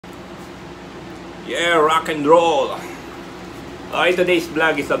Yeah, rock and roll! Okay, today's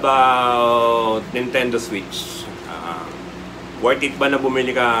vlog is about Nintendo Switch. Worth it ba na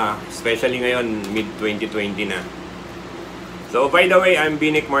bumili ka, especially ngayon, mid-2020 na? So, by the way, I'm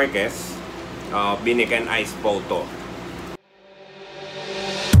Binic Marquez, Binic and Ice Photo.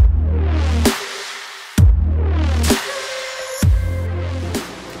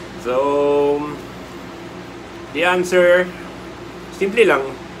 So, the answer, simple lang,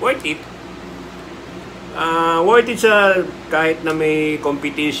 worth it. Worth it siya kahit na may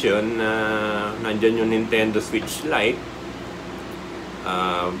competition na nandyan yung Nintendo Switch Lite.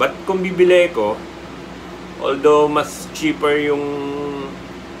 But kung bibili ko, although mas cheaper yung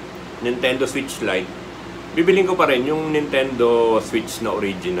Nintendo Switch Lite, bibiling ko pa rin yung Nintendo Switch na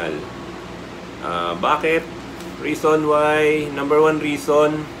original. Bakit? Reason why? Number one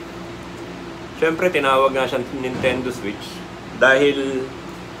reason, syempre tinawag nga siyang Nintendo Switch dahil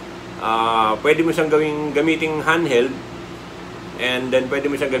pwede mo siyang gamiting handheld, and then pwede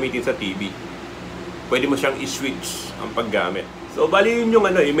mo siyang gamitin sa TV. Pwede mo siyang i-switch ang paggamit. So bali yun yung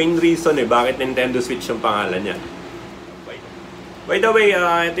yung main reason bakit Nintendo Switch yung pangalan niya. By the way,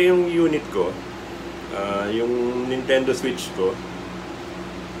 ito yung unit ko. Yung Nintendo Switch ko.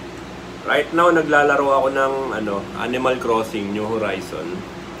 Right now naglalaro ako ng Animal Crossing New Horizon.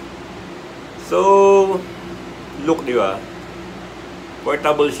 So look, di ba?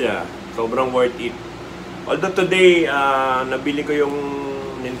 Portable siya. Sobrang worth it. Although today, nabili ko yung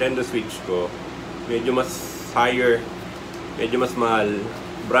Nintendo Switch ko. Medyo mas higher. Medyo mas mahal.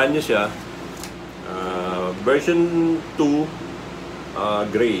 Brand new siya. Version 2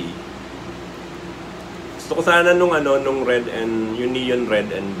 gray. Gusto ko sana nung red and yung neon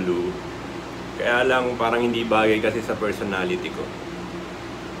red and blue. Kaya lang parang hindi bagay kasi sa personality ko.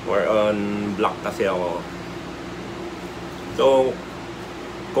 More on black kasi ako. So,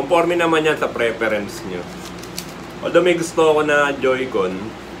 conforme naman yan sa preference nyo. Although may gusto ako na Joy-Con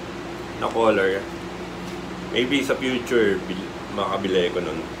na color, maybe sa future makabili ko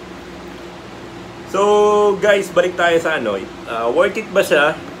nun. So guys, balik tayo sa worth it ba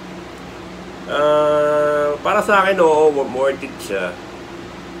siya? Para sa akin, oo, worth it siya.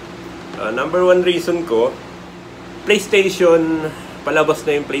 Number one reason ko, PlayStation, palabas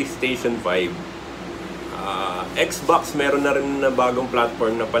na yung PlayStation 5. Xbox meron na rin na bagong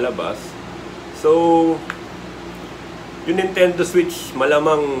platform na palabas. So yung Nintendo Switch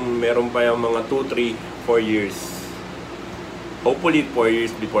malamang meron pa yung mga 2, 3, 4 years. Hopefully 4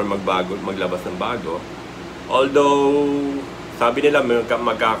 years before maglabas ng bago. Although sabi nila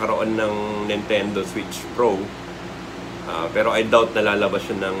magkakaroon ng Nintendo Switch Pro. Pero I doubt na lalabas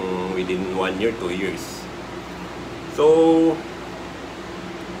yun ng within 1 year, 2 years. So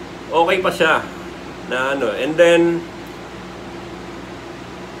okay pa siya na and then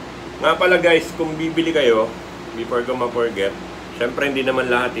nga pala guys, kung bibili kayo, before ko ma-forget, syempre hindi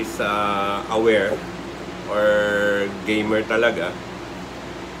naman lahat is aware or gamer talaga,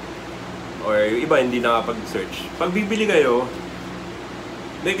 or iba hindi nakapag-search. Pag bibili kayo,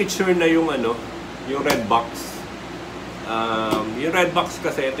 make it sure na yung yung red box. Yung red box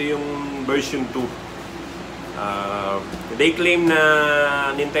kasi ito yung version 2. They claim na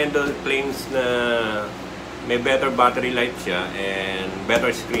Nintendo claims na may better battery life siya and better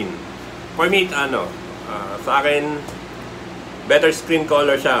screen. For me, sa akin, better screen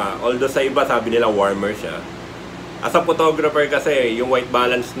color siya. Although sa iba sabi nila warmer siya. As a photographer kasi, yung white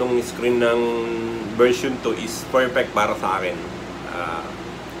balance ng screen ng version 2 is perfect para sa akin.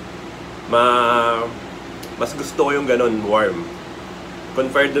 Mas gusto ko yung ganun, warm.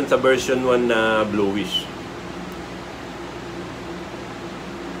 Compared dun sa version 1 na bluish.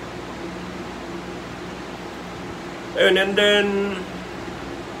 Ayun, and then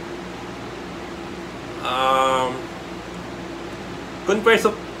compare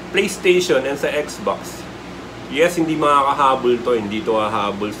sa PlayStation and sa Xbox, yes, hindi makakahabol to. Hindi to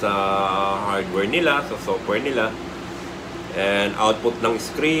hahabol sa hardware nila, sa software nila, and output ng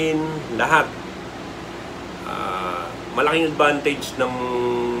screen, lahat. Malaking advantage ng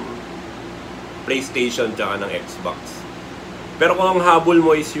PlayStation tsaka ng Xbox. Pero kung ang habol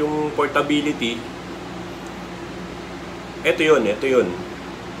mo is yung portability, ito yun.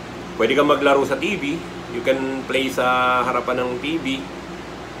 Pwede kang maglaro sa TV. You can play sa harapan ng TV.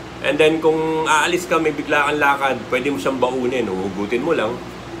 And then kung aalis ka, may bigla kang lakad, pwede mo siyang baunin. Hugutin mo lang.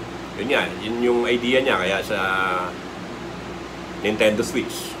 Yun yung idea niya. Kaya sa Nintendo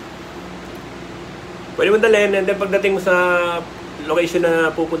Switch, pwede mo dalhin. And then pagdating mo sa location na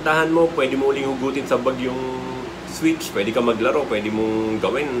pupuntahan mo, pwede mo uling hugutin sa bag yung Switch. Pwede ka maglaro. Pwede mong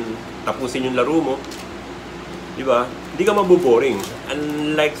gawin, tapusin yung laro mo. Di ba? Hindi ka maboboring.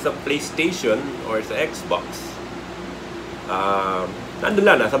 Unlike sa PlayStation or sa Xbox, nandun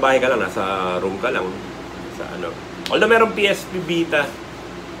lang, nasa bahay ka lang, nasa room ka lang, sa ano. Although meron PSP Vita,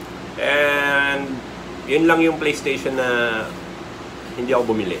 and yun lang yung PlayStation na hindi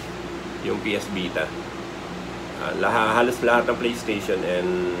ako bumili, yung PS Vita. Halos lahat ng PlayStation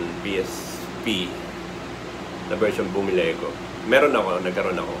and PSP na version bumili ko.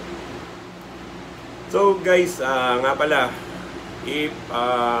 Nagkaroon ako. So guys, nga pala, if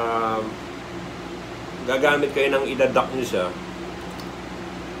gagamit kayo ng idadock nyo siya,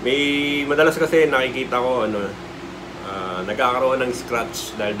 madalas kasi nakikita ko nagkakaroon ng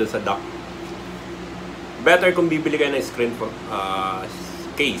scratch dahil doon sa dock. Better kung bibili kayo ng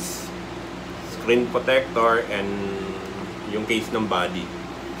case, screen protector, and yung case ng body.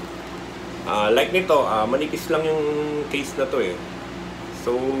 Like nito, manipis lang yung case na to eh.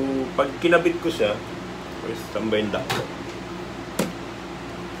 So pag kinabit ko siya, saan ba yung dock ko?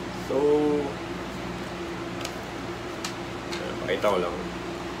 So pakita ko lang.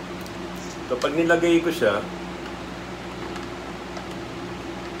 So pag nilagay ko siya,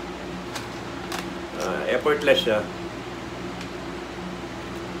 effortless siya.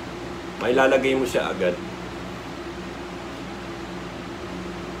 Mailalagay mo siya agad.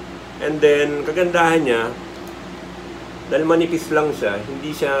 And then kagandahan niya, dahil manipis lang siya,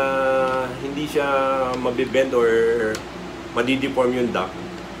 hindi siya mabibend or madideform yung dock.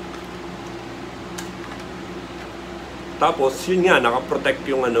 Tapos yun nga, nakaprotect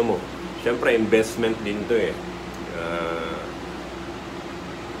yung ano mo. Siyempre investment din to eh.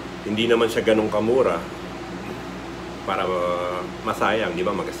 Hindi naman siya ganun kamura para masayang, di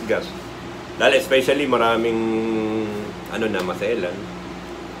ba, magasgas. Dahil especially maraming maselan,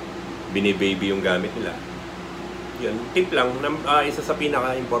 binibaby yung gamit nila. Yun, tip lang, isa sa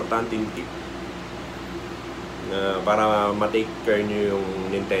pinaka-importanting tip na para ma-take care nyo yung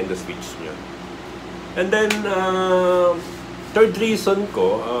Nintendo Switch nyo. And then third reason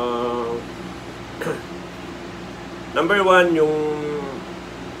ko, number one,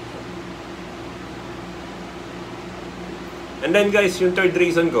 and then guys, yung third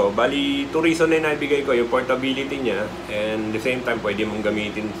reason ko, bali 2 reason na naibigay ko, yung portability niya, and the same time pwede mong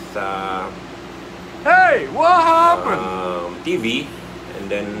gamitin sa what happened? TV, and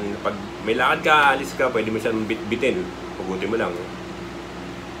then pag may lakad ka, alis ka, pwede mo siyang bitbitin, pugutin mo lang.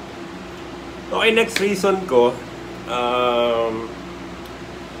 Okay, next reason ko,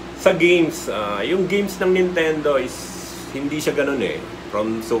 sa games, yung games ng Nintendo is hindi siya ganun eh.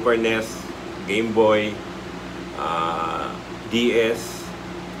 From Super NES, Game Boy, DS,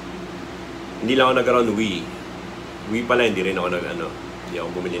 hindi lang ako nagkaroon ng Wii. Wii pala, hindi rin ako hindi ako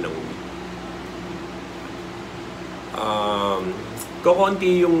bumili ng Wii.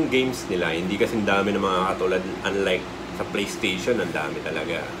 Kukunti yung games nila, hindi kasing dami ng mga katulad, unlike sa PlayStation, ang dami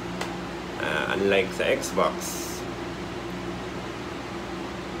talaga. Unlike sa Xbox.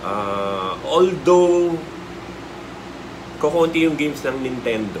 Although kukunti yung games ng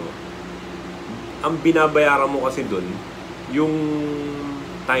Nintendo, ang binabayaran mo kasi dun yung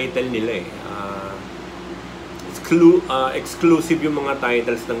title nila eh. Exclusive yung mga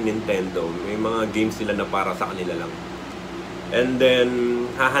titles ng Nintendo. May mga games nila na para sa kanila lang. And then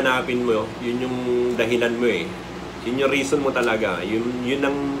hahanapin mo, yun yung dahilan mo eh. Yun yung reason mo talaga. Yun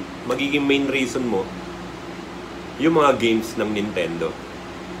ang magiging main reason mo. Yung mga games ng Nintendo.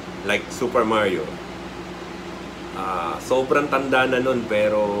 Like Super Mario. Sobrang tanda na nun,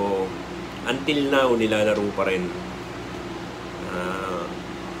 pero until now nilalaro pa rin.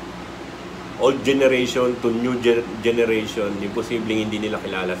 Old generation to new generation, imposibleng hindi nila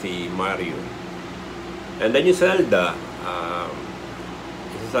kilala si Mario. And then yung Zelda,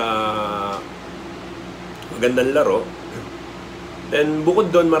 isa sa magandang laro. Then bukod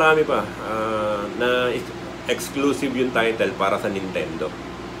doon, marami pa na exclusive yung title para sa Nintendo.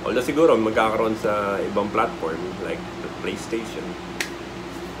 Although siguro magkakaroon sa ibang platform like the PlayStation.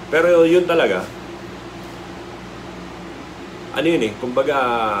 Pero yun talaga, yun eh, kumbaga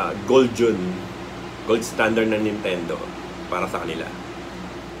gold standard ng Nintendo para sa kanila.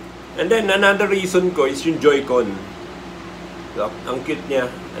 And then another reason ko is yung Joy-Con. So, ang cute niya,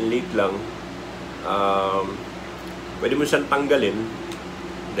 ang liit lang. Pwede mo siyang tanggalin,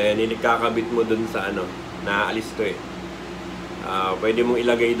 then inikakabit mo dun sa naaalis to eh. Pwede mong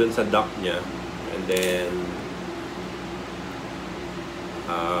ilagay dun sa dock niya, and then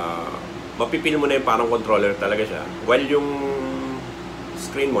mapipil mo na yung parang controller talaga siya, while yung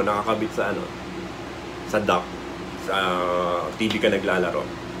screen mo nakakabit sa sa dock, sa TV ka naglalaro.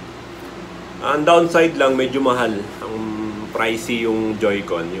 Ang downside lang, medyo mahal, ang pricey yung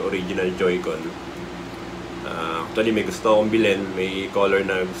Joy-Con, yung original Joy-Con. Actually, may gusto akong bilhin. May color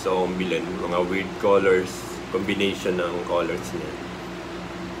na gusto akong bilhin. Mga weird colors. Combination ng colors niya.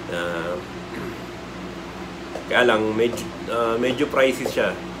 Kaya lang, medyo pricey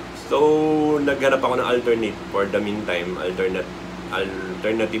siya. So, naghanap ako ng alternate for the meantime.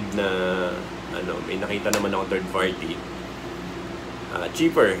 Alternative na, may nakita naman ako third party.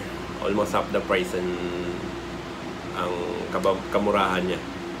 Cheaper. Almost half the price ang kamurahan niya.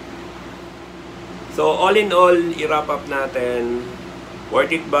 So, all in all, i-wrap up natin.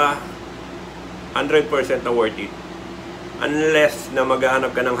 Worth it ba? 100% na worth it. Unless na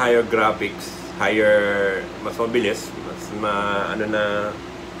maghahanap ka ng higher graphics, mas mabilis,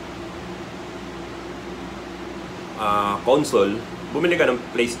 console, bumili ka ng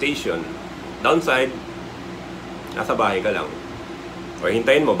PlayStation. Downside, nasa bahay ka lang. Or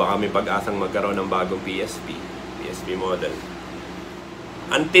hintayin mo, baka may pag-asang magkaroon ng bagong PSP model.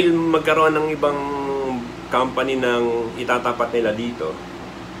 Until magkaroon ng ibang company ng itatapat nila dito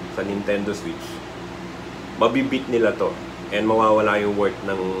sa Nintendo Switch, mabibit nila to and mawawala yung worth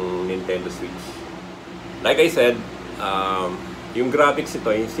ng Nintendo Switch. Like I said, yung graphics ito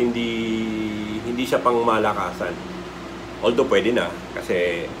is hindi siya pang malakasan. Although pwede na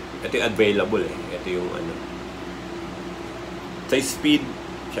kasi ito yung available Ito yung sa speed,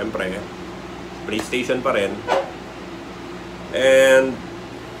 syempre PlayStation pa rin. And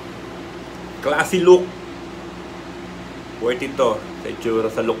classy look, worth it to sa itsura,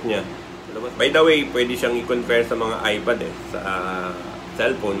 sa look niya. By the way, pwede siyang i-compare sa mga iPad sa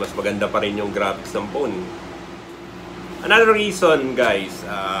cellphone. Mas maganda pa rin yung graphics ng phone. Another reason, guys,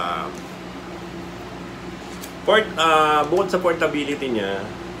 bukod sa portability niya,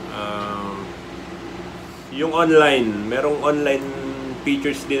 yung merong online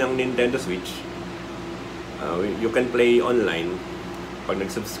features din ng Nintendo Switch. You can play online pag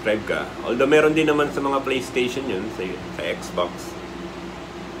nag-subscribe ka. Although meron din naman sa mga PlayStation yun, sa Xbox.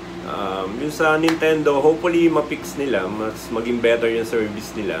 Yung sa Nintendo, hopefully ma-fix nila, mas maging better yung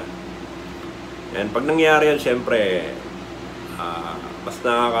service nila. And pag nangyari yan, syempre, mas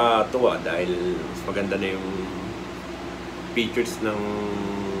nakakatuwa dahil mas maganda na yung features ng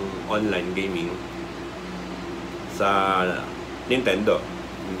online gaming sa Nintendo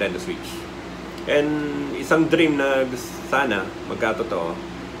Switch. And isang dream na sana magkatotoo,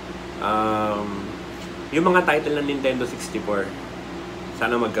 yung mga title ng Nintendo 64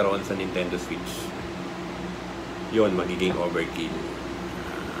 sana magkaroon sa Nintendo Switch. Yun, magiging overkill.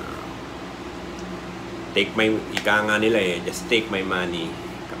 Ika nga nila just take my money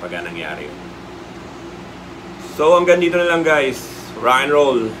kapag nangyari yun. So hanggang dito na lang, guys. Rock and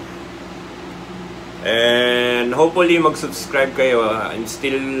roll. And hopefully mag-subscribe kayo. I'm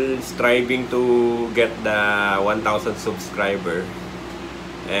still striving to get the 1,000 subscriber.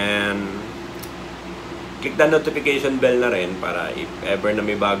 And click the notification bell na rin para if ever na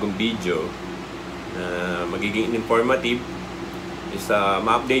may bagong video na magiging informative is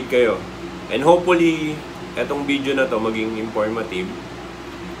ma-update kayo. And hopefully etong video na to maging informative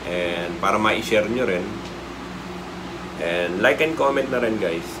and para ma-share nyo rin. And like and comment na rin,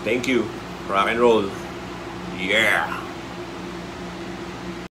 guys. Thank you. Rock and roll. Yeah.